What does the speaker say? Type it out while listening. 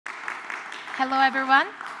Hello, everyone.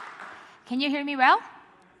 Can you hear me well?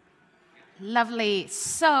 Lovely.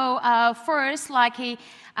 So first,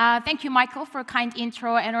 thank you, Michael, for a kind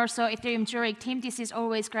intro, and also Ethereum Zurich team. This is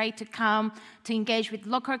always great to come to engage with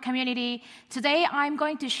local community. Today, I'm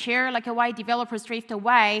going to share why developers drift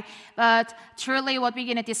away, but truly what we're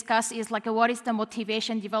going to discuss is what is the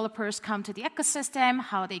motivation developers come to the ecosystem,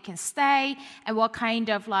 how they can stay, and what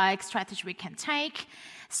kind of strategy we can take.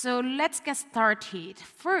 So let's get started.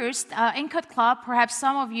 First, Encode Club, perhaps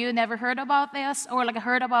some of you never heard about this or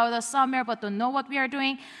heard about us somewhere but don't know what we are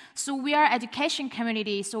doing. So we are education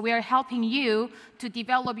community, so we are helping you to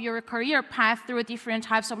develop your career path through different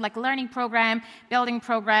types of learning program, building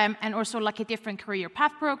program, and also a different career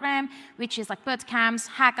path program, which is boot camps,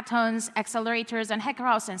 hackathons, accelerators, and hacker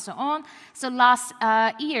house, and so on. So last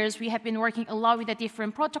years, we have been working a lot with the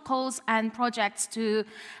different protocols and projects to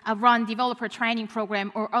run developer training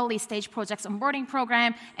program or early stage projects onboarding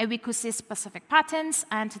program, and we could see specific patterns,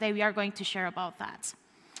 and today we are going to share about that.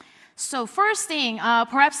 So first thing,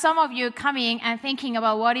 perhaps some of you coming and thinking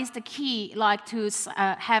about what is the key to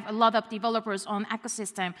have a lot of developers on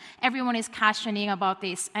ecosystem. Everyone is questioning about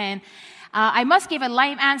this, and I must give a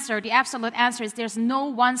lame answer. The absolute answer is there's no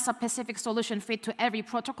one specific solution fit to every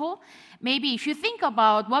protocol. Maybe if you think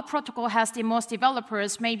about what protocol has the most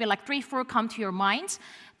developers, maybe 3, 4 come to your mind.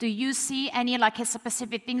 Do you see any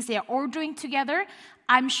specific things they are all doing together?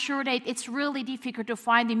 I'm sure that it's really difficult to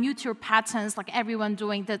find the mutual patterns everyone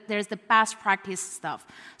doing, that there's the best practice stuff.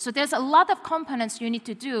 So there's a lot of components you need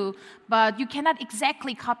to do, but you cannot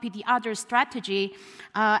exactly copy the other strategy,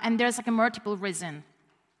 and there's a multiple reason.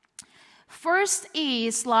 First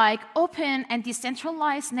is open and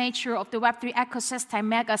decentralized nature of the Web3 ecosystem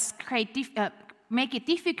make it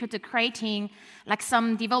difficult to creating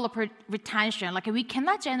some developer retention. We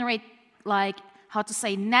cannot generate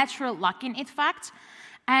natural lock-in effect.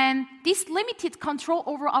 And this limited control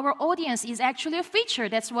over our audience is actually a feature.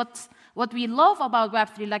 That's what we love about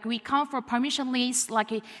Web3. We come for permissionless,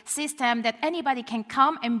 a system that anybody can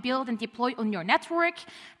come and build and deploy on your network.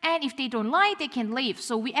 And if they don't like, they can leave.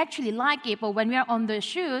 So we actually like it, but when we are on the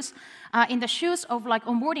shoes, in the shoes of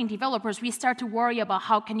onboarding developers, we start to worry about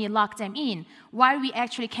how can you lock them in. Why we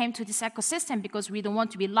actually came to this ecosystem, because we don't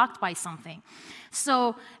want to be locked by something.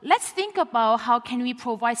 So let's think about how can we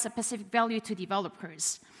provide specific value to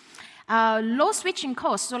developers. Low switching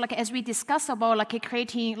costs. So as we discussed about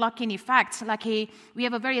creating lock-in effects, we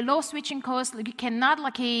have a very low switching cost.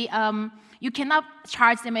 You cannot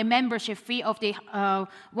charge them a membership fee of the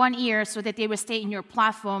 1 year so that they will stay in your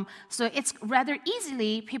platform. So it's rather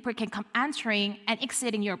easily people can come entering and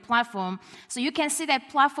exiting your platform. So you can see that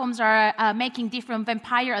platforms are making different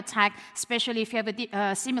vampire attack, especially if you have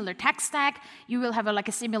a similar tech stack. You will have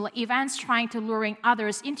a similar events trying to luring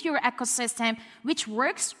others into your ecosystem, which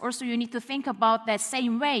works. Also, you need to think about that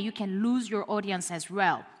same way you can lose your audience as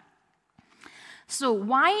well. So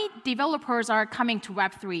why developers are coming to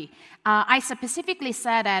Web3? I specifically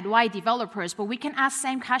said that why developers, but we can ask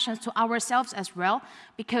same questions to ourselves as well,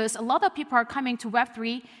 because a lot of people are coming to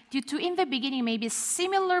Web3 due to, in the beginning, maybe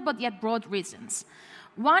similar but yet broad reasons.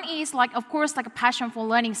 One is, of course, a passion for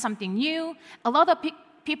learning something new. A lot of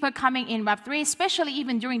people coming in Web3, especially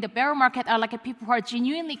even during the bear market, are people who are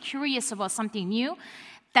genuinely curious about something new.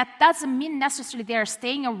 That doesn't mean necessarily they are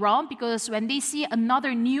staying around, because when they see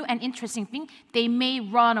another new and interesting thing, they may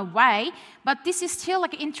run away. But this is still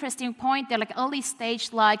an interesting point that early stage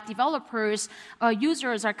developers or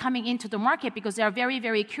users are coming into the market because they are very,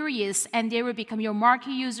 very curious, and they will become your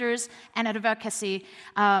market users and advocacy,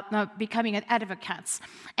 becoming advocates.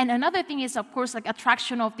 And another thing is, of course,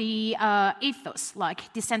 attraction of the ethos,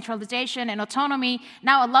 decentralization and autonomy.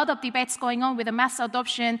 Now a lot of debates going on with the mass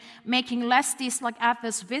adoption, making less this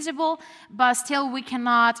ethos visible, but still we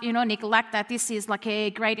cannot, neglect that this is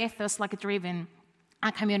a great ethos, driven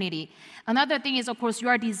community. Another thing is, of course, you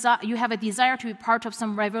have a desire to be part of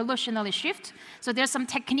some revolutionary shift. So there's some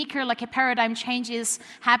technical paradigm changes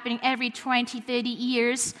happening every 20, 30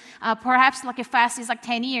 years, perhaps as fast as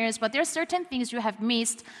 10 years, but there's certain things you have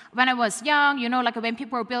missed. When I was young, when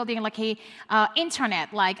people were building internet,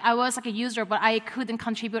 I was a user, but I couldn't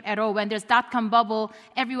contribute at all. When there's .com bubble,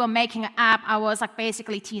 everyone making an app, I was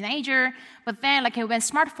basically teenager. But then when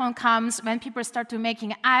smartphone comes, when people start to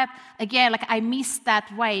making an app, again, I missed that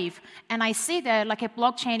wave. And I see that a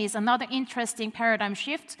blockchain is another interesting paradigm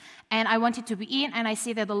shift, and I wanted to be in, and I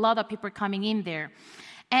see that a lot of people are coming in there.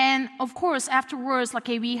 And of course, afterwards, like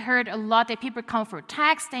we heard a lot that people come for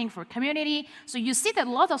tech, staying for community. So you see that a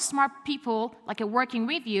lot of smart people like working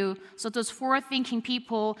with you. So those forward-thinking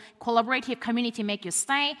people, collaborative community make you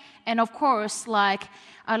stay. And of course, like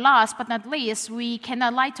last but not least, we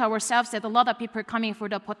cannot lie to ourselves that a lot of people are coming for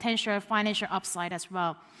the potential financial upside as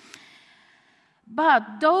well.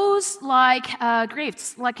 But those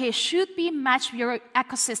grifts should be matched with your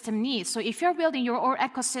ecosystem needs. So if you're building your own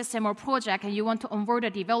ecosystem or project and you want to onboard a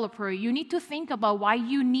developer, you need to think about why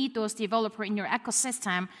you need those developers in your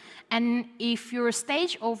ecosystem, and if your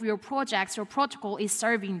stage of your projects or protocol is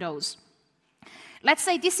serving those. Let's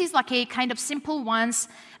say this is like a kind of simple ones,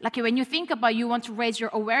 like when you think about you want to raise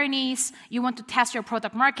your awareness, you want to test your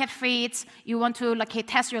product market fit, you want to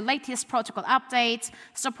test your latest protocol updates,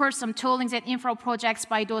 support some toolings and infra projects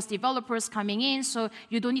by those developers coming in, so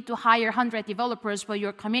you don't need to hire 100 developers, but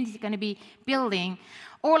your community is going to be building.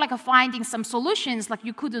 Or finding some solutions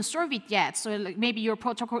you couldn't serve it yet. So maybe your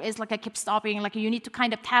protocol is keep stopping, you need to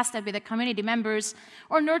kind of test it with the community members,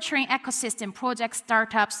 or nurturing ecosystem projects,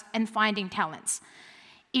 startups, and finding talents.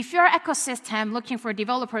 If your ecosystem looking for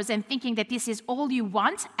developers and thinking that this is all you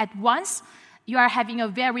want at once, you are having a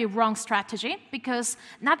very wrong strategy, because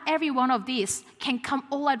not every one of these can come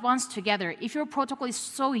all at once together. If your protocol is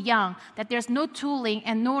so young that there's no tooling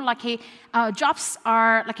and no jobs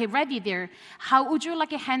are ready there, how would you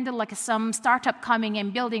handle some startup coming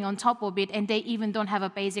and building on top of it and they even don't have a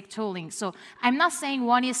basic tooling? So I'm not saying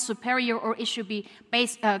one is superior or it should be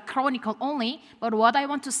chronicle only, but what I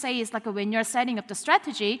want to say is when you're setting up the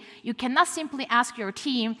strategy, you cannot simply ask your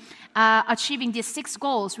team achieving these 6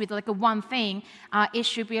 goals with one thing. It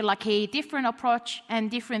should be a different approach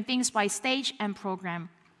and different things by stage and program.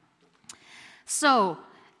 So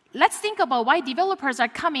let's think about why developers are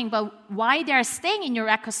coming, but why they're staying in your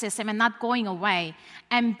ecosystem and not going away.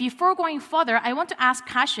 And before going further, I want to ask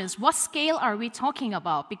questions. What scale are we talking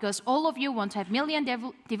about? Because all of you want to have million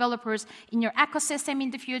developers in your ecosystem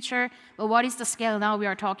in the future, but what is the scale now we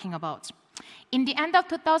are talking about? In the end of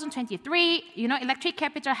 2023, Electric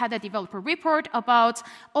Capital had a developer report about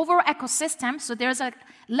overall ecosystem. So there's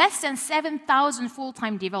less than 7,000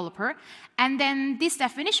 full-time developer. And then this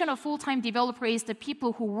definition of full-time developer is the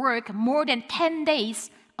people who work more than 10 days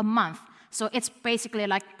a month. So it's basically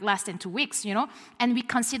less than 2 weeks, and we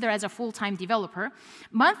consider as a full-time developer.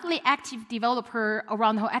 Monthly active developer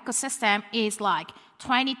around the whole ecosystem is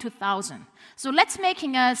 22,000. So let's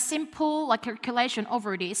making a simple calculation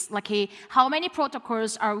over this, how many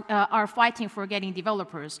protocols are fighting for getting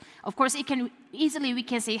developers. Of course, we can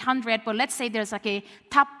say 100, but let's say there's a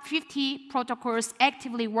top 50 protocols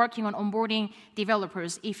actively working on onboarding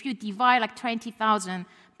developers. If you divide 20,000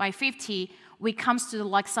 by 50, we comes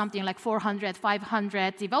to something like 400,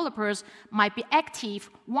 500 developers might be active,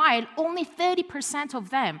 while only 30%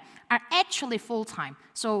 of them are actually full-time.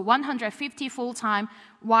 So 150 full-time,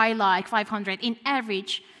 while 500 in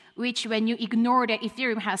average, which when you ignore that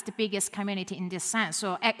Ethereum has the biggest community in this sense.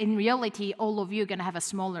 So in reality, all of you are going to have a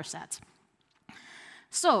smaller set.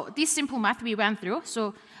 So this simple math we went through.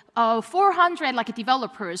 So 400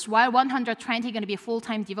 developers, while 120 going to be a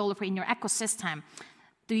full-time developer in your ecosystem.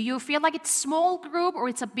 Do you feel like it's a small group or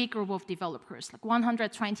it's a big group of developers,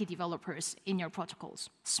 120 developers in your protocols?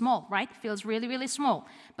 Small, right? Feels really, really small.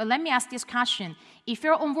 But let me ask this question. If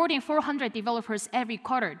you're onboarding 400 developers every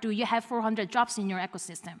quarter, do you have 400 jobs in your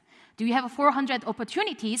ecosystem? Do you have 400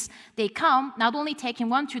 opportunities? They come not only taking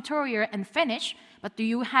one tutorial and finish, but do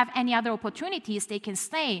you have any other opportunities they can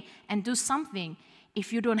stay and do something?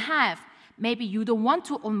 If you don't have, maybe you don't want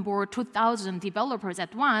to onboard 2,000 developers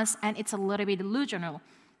at once, and it's a little bit delusional.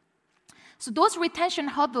 So those retention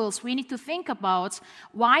hurdles, we need to think about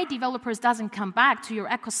why developers doesn't come back to your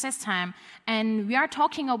ecosystem. And we are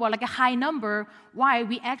talking about a high number, why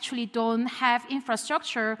we actually don't have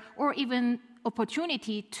infrastructure or even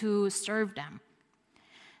opportunity to serve them.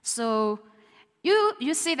 So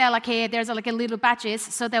you see that there's a little batches.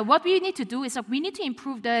 So that what we need to do is we need to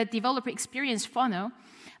improve the developer experience funnel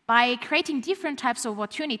by creating different types of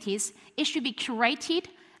opportunities. It should be curated.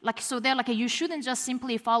 So that you shouldn't just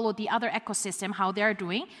simply follow the other ecosystem, how they're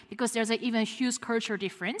doing, because there's an even huge cultural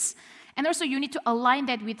difference. And also you need to align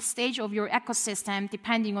that with stage of your ecosystem,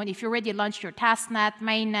 depending on if you already launched your testnet,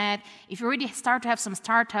 mainnet, if you already start to have some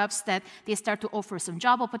startups that they start to offer some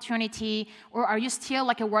job opportunity, or are you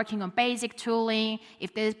still working on basic tooling,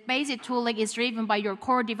 if the basic tooling is driven by your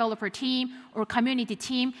core developer team or community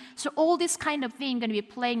team. So all this kind of thing going to be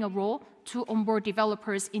playing a role to onboard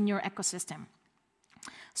developers in your ecosystem.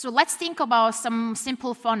 So let's think about some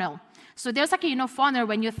simple funnel. So there's like a funnel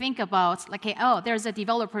when you think about like, oh, there's a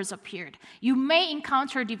developers appeared. You may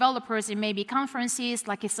encounter developers in maybe conferences,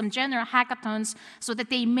 like some general hackathons, so that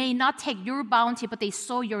they may not take your bounty, but they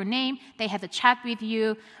saw your name, they had a chat with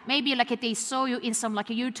you. Maybe like they saw you in some like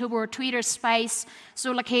a YouTube or Twitter space.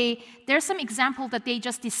 So like there's some example that they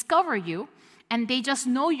just discover you, and they just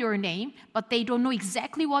know your name, but they don't know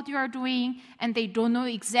exactly what you are doing, and they don't know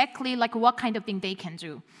exactly like what kind of thing they can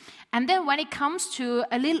do. And then when it comes to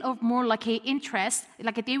a little of more like a interest,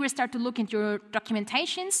 like they will start to look into your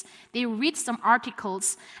documentations, they read some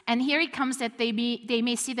articles, and here it comes that they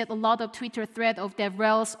may see that a lot of Twitter thread of the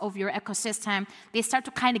rails of your ecosystem, they start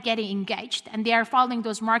to kind of getting engaged, and they are following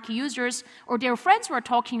those marquee users, or their friends were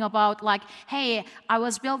talking about like, hey, I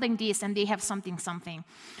was building this, and they have something.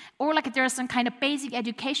 Or like there's some kind of basic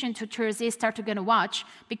education tutors they start to gonna watch,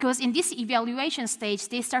 because in this evaluation stage,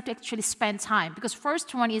 they start to actually spend time. Because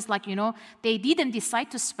first one is like, they didn't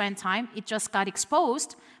decide to spend time, it just got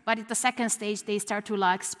exposed. But at the second stage, they start to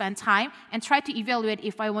like spend time and try to evaluate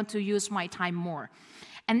if I want to use my time more.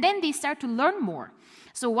 And then they start to learn more.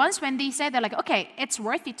 So once when they say that like, okay, it's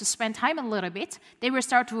worth it to spend time a little bit, they will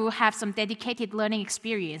start to have some dedicated learning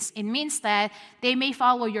experience. It means that they may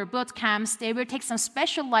follow your boot camps, they will take some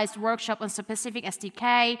specialized workshop on specific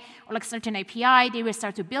SDK or like certain API, they will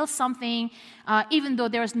start to build something. Even though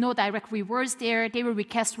there's no direct rewards there, they will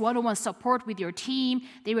request one-on-one support with your team,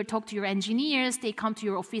 they will talk to your engineers, they come to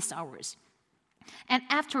your office hours. And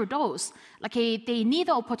after those, like they need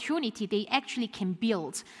an opportunity, they actually can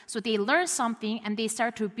build. So they learn something and they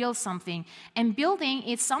start to build something. And building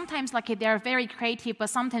is sometimes like they are very creative, but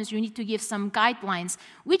sometimes you need to give some guidelines,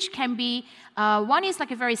 which can be, one is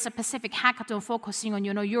like a very specific hackathon focusing on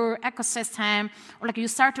your ecosystem, or like you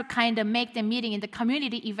start to kind of make them meeting in the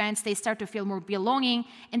community events, they start to feel more belonging.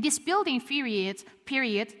 And this building period,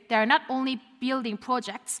 they are not only building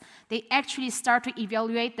projects, they actually start to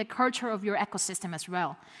evaluate the culture of your ecosystem as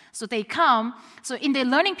well. So they come, so in the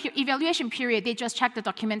learning evaluation period, they just check the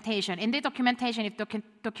documentation. In the documentation, if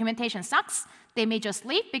documentation sucks, they may just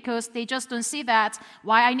leave because they just don't see that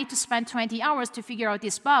why I need to spend 20 hours to figure out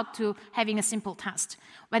this bug to having a simple test.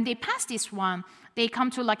 When they pass this one, they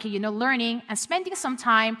come to like learning and spending some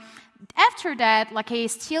time. After that, like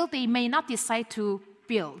still they may not decide to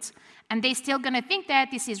build. And they still gonna think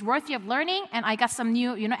that this is worthy of learning, and I got some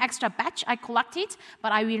new, extra batch I collected,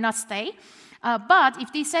 but I will not stay. But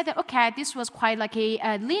if they say that, okay, this was quite like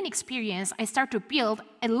a lean experience, I start to build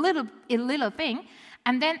a little thing,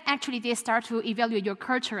 and then actually they start to evaluate your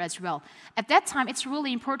culture as well. At that time, it's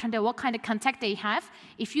really important that what kind of contact they have.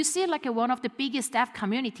 If you see like one of the biggest dev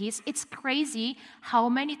communities, it's crazy how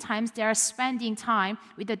many times they are spending time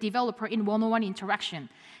with the developer in one-on-one interaction.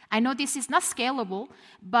 I know this is not scalable,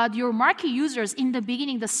 but your marquee users in the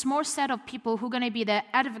beginning, the small set of people who are going to be the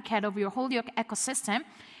advocate of your whole ecosystem,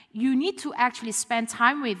 you need to actually spend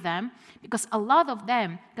time with them, because a lot of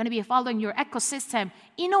them are going to be following your ecosystem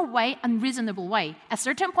in a way, unreasonable way. At a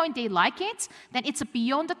certain point, they like it, then it's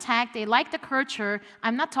beyond the tech, they like the culture.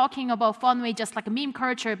 I'm not talking about fun way, just like a meme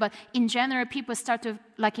culture, but in general, people start to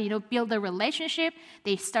like, build a relationship,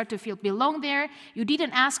 they start to feel belong there. You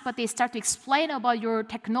didn't ask, but they start to explain about your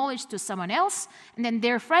technology to someone else, and then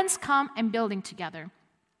their friends come and building together.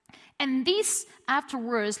 And these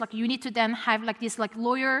afterwards, like you need to then have like these like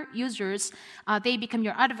loyal users, they become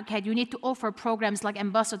your advocate. You need to offer programs like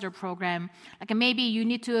ambassador program. Like maybe you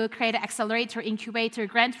need to create an accelerator, incubator,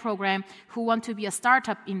 grant program who want to be a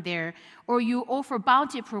startup in there. Or you offer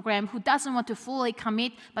bounty program who doesn't want to fully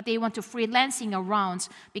commit, but they want to freelancing around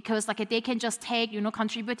because like they can just take,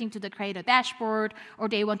 contributing to the creator dashboard, or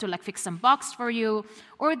they want to like fix some bugs for you,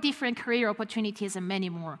 or different career opportunities and many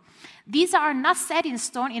more. These are not set in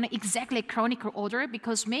stone in exactly canonical order,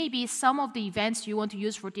 because maybe some of the events you want to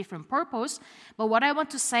use for different purpose. But what I want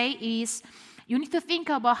to say is you need to think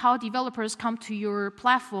about how developers come to your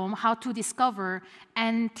platform, how to discover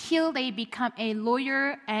until they become a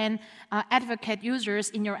lawyer and advocate users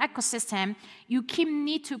in your ecosystem. You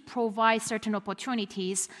need to provide certain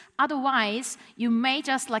opportunities. Otherwise, you may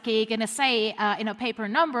just like gonna say in a paper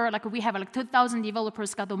number, like we have like 2,000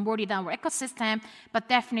 developers got onboarded in our ecosystem, but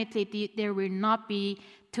definitely there will not be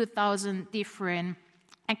 2,000 different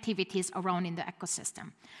activities around in the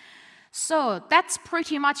ecosystem. So that's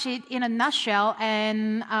pretty much it in a nutshell.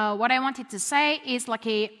 And what I wanted to say is like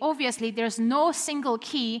obviously there's no single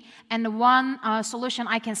key and one solution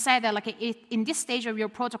I can say that like in this stage of your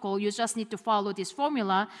protocol, you just need to follow this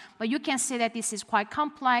formula. But you can see that this is quite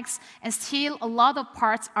complex, and still a lot of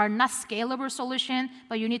parts are not scalable solution,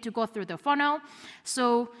 but you need to go through the funnel.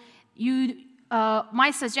 So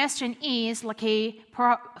my suggestion is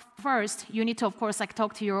first, you need to, of course,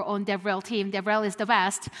 talk to your own DevRel team. DevRel is the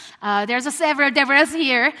best. There's several DevRels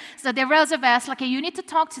here, so DevRel is the best. You need to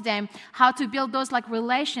talk to them how to build those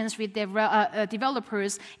relations with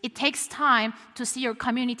developers. It takes time to see your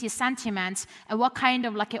community sentiments and what kind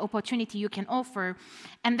of opportunity you can offer.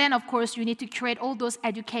 And then, of course, you need to create all those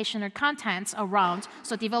educational contents around,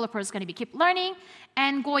 so developers are going to keep learning,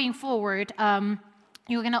 and going forward,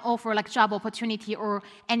 you're going to offer job opportunity or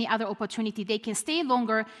any other opportunity. They can stay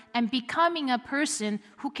longer and becoming a person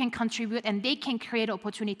who can contribute, and they can create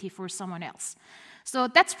opportunity for someone else. So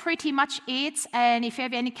that's pretty much it. And if you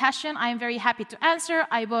have any question, I'm very happy to answer.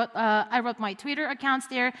 I wrote my Twitter accounts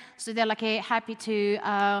there, so they're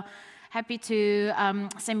happy to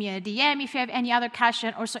send me a DM if you have any other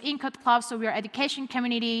question. Also, in Code Club, so we are education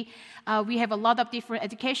community. We have a lot of different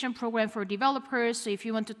education programs for developers. So if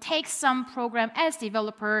you want to take some program as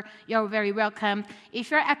developer, you're very welcome.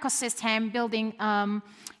 If you're ecosystem building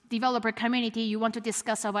developer community, you want to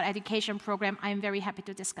discuss about education program, I'm very happy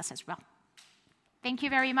to discuss as well. Thank you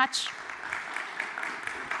very much.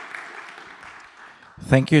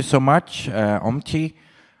 Thank you so much, Eomji.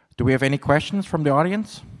 Do we have any questions from the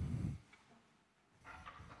audience?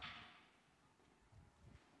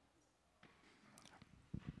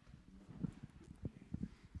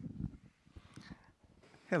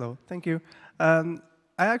 Hello, thank you. I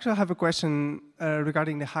actually have a question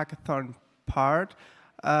regarding the hackathon part.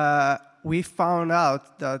 We found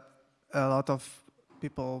out that a lot of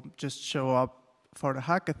people just show up for the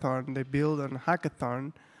hackathon, they build a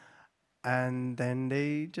hackathon, and then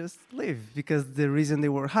they just leave, because the reason they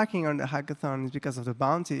were hacking on the hackathon is because of the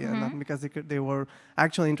bounty, and not because they were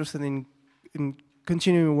actually interested in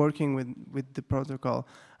continuing working with the protocol.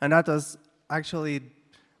 And that has actually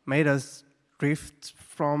made us drift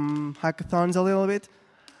from hackathons a little bit.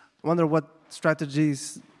 I wonder what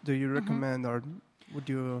strategies do you recommend or would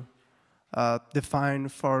you define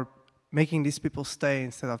for making these people stay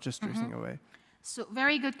instead of just drifting away? So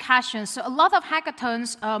very good question. So a lot of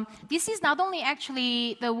hackathons, this is not only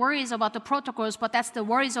actually the worries about the protocols, but that's the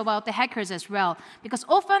worries about the hackers as well. Because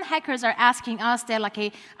often hackers are asking us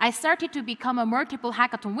that, I started to become a multiple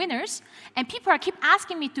hackathon winners, and people keep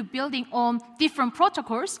asking me to building on different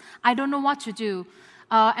protocols. I don't know what to do.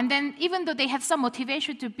 And then even though they have some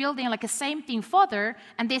motivation to building a same thing further,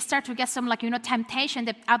 and they start to get some temptation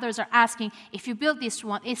that others are asking, if you build this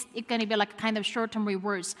one, is it going to be kind of short-term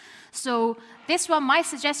rewards? So this one, my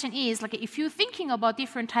suggestion is if you're thinking about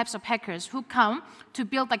different types of hackers who come to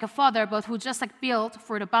build a further, but who just build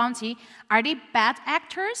for the bounty, are they bad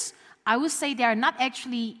actors? I would say they are not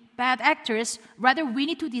actually bad actors. Rather, we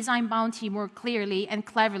need to design bounty more clearly and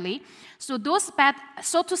cleverly. So those bad,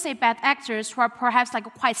 so to say, bad actors who are perhaps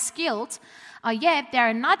quite skilled, yet they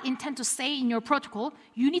are not intended to stay in your protocol,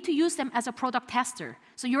 you need to use them as a product tester.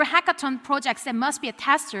 So your hackathon projects, there must be a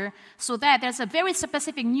tester so that there's a very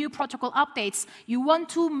specific new protocol updates. You want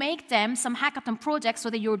to make them some hackathon projects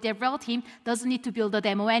so that your DevRel team doesn't need to build a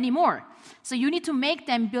demo anymore. So you need to make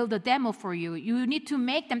them build a demo for you. You need to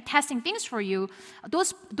make them testing things for you.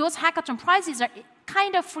 Those hackathon prizes are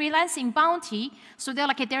kind of freelancing bounty, so they're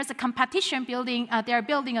there's a competition building, they're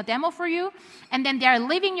building a demo for you, and then they're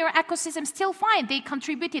leaving your ecosystem still fine. They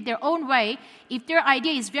contributed their own way. If their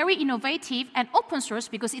idea is very innovative and open source,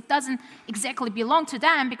 because it doesn't exactly belong to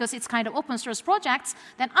them, because it's kind of open source projects,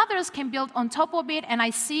 then others can build on top of it, and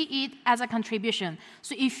I see it as a contribution.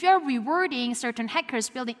 So if you're rewarding certain hackers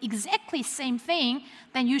building exactly same thing,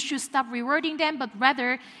 then you should stop rewarding them, but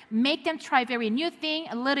rather make them try very new thing,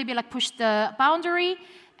 a little bit push the boundary,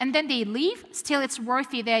 and then they leave. Still, it's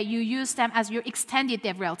worthy that you use them as your extended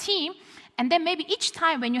DevRel team. And then maybe each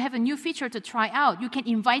time when you have a new feature to try out, you can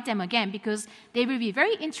invite them again, because they will be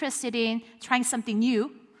very interested in trying something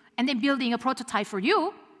new and then building a prototype for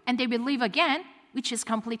you, and they will leave again, which is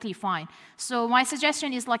completely fine. So my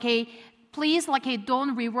suggestion is please,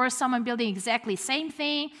 don't reward someone building exactly same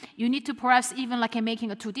thing. You need to perhaps even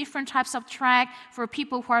making two different types of track for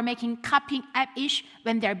people who are making copying app-ish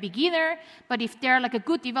when they're beginner. But if they're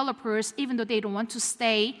good developers, even though they don't want to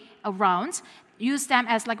stay around, use them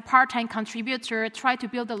as part-time contributor, try to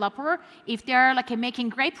build a developer. If they're making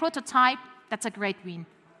great prototype, that's a great win.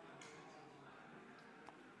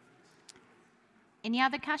 Any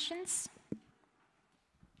other questions?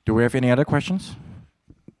 Do we have any other questions?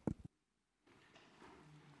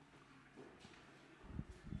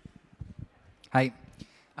 Hi.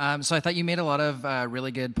 So I thought you made a lot of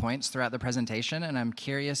really good points throughout the presentation, and I'm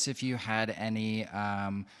curious if you had any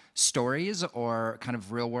stories or kind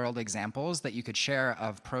of real-world examples that you could share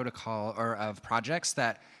of protocol or of projects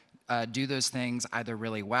that do those things either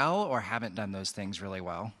really well or haven't done those things really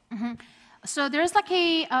well? So there's like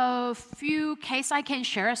a few cases I can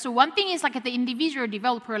share. So one thing is like the individual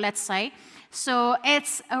developer, let's say. So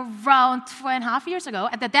it's around 2.5 years ago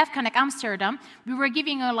at the Dev Connect Amsterdam, we were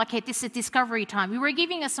giving this discovery time. We were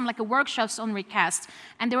giving some workshops on request,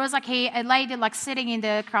 and there was a lady sitting in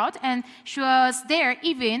the crowd, and she was there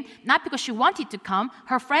even not because she wanted to come.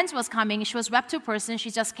 Her friends was coming. She was Web2 person. She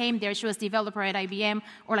just came there. She was developer at IBM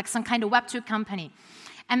or some kind of Web2 company.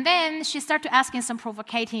 And then she started asking some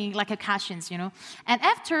provocating questions, And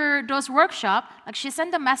after those workshops, she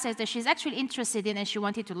sent a message that she's actually interested in and she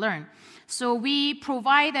wanted to learn. So we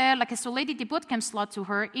provided a Solidity bootcamp slot to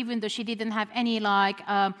her, even though she didn't have any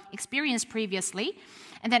experience previously.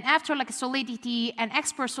 And then after Solidity and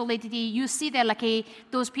expert Solidity, you see that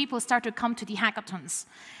those people start to come to the hackathons.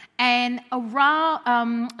 And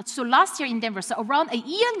around so last year in Denver, so around a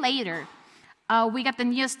year later, we got the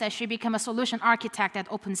news that she became a solution architect at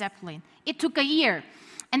OpenZeppelin. It took a year.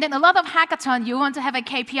 And then a lot of hackathon, you want to have a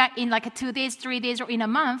KPI in 2 days, 3 days, or in a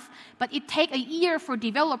month, but it takes a year for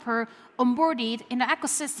developer onboarded in the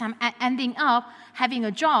ecosystem and ending up having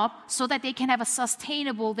a job so that they can have a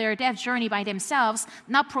sustainable their dev journey by themselves,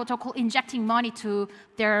 not protocol injecting money to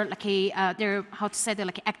their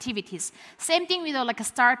activities. Same thing with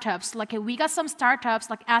startups. We got some startups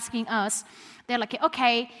asking us, they're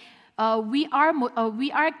okay, we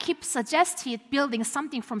are keep suggested building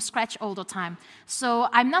something from scratch all the time. So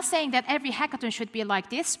I'm not saying that every hackathon should be like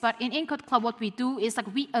this, but in Encode Club, what we do is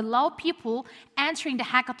we allow people entering the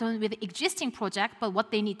hackathon with the existing project, but what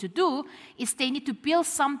they need to do is they need to build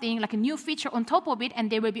something a new feature on top of it, and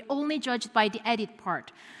they will be only judged by the edit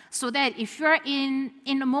part. So that if you're in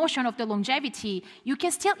the motion of the longevity, you can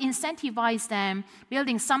still incentivize them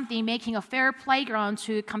building something, making a fair playground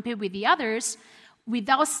to compete with the others,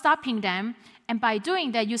 without stopping them. And by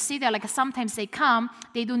doing that, you see that sometimes they come,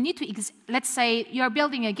 they don't need to, let's say you're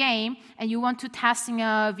building a game and you want to testing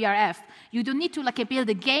a VRF. You don't need to build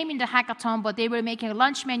a game in the hackathon, but they were making a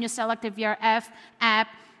launch menu, select a VRF app,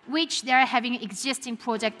 which they're having an existing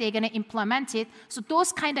project, they're going to implement it. So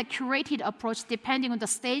those kind of curated approach, depending on the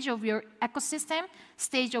stage of your ecosystem,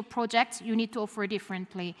 stage of project, you need to offer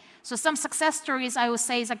differently. So some success stories, I would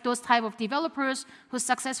say, is those type of developers who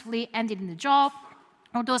successfully ended in the job,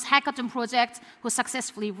 or those hackathon projects who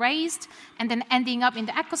successfully raised and then ending up in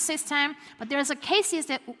the ecosystem. But there's cases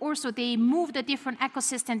that also they move the different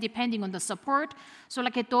ecosystem depending on the support. So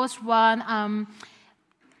those one,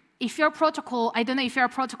 if your protocol, I don't know if you're a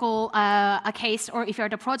protocol a case or if you're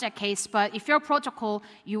the project case, but if you're a protocol,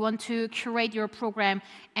 you want to curate your program,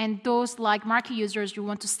 and those market users, you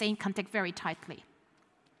want to stay in contact very tightly.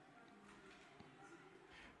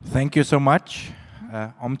 Thank you so much,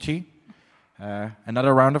 Eomji.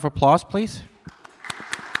 Another round of applause, please.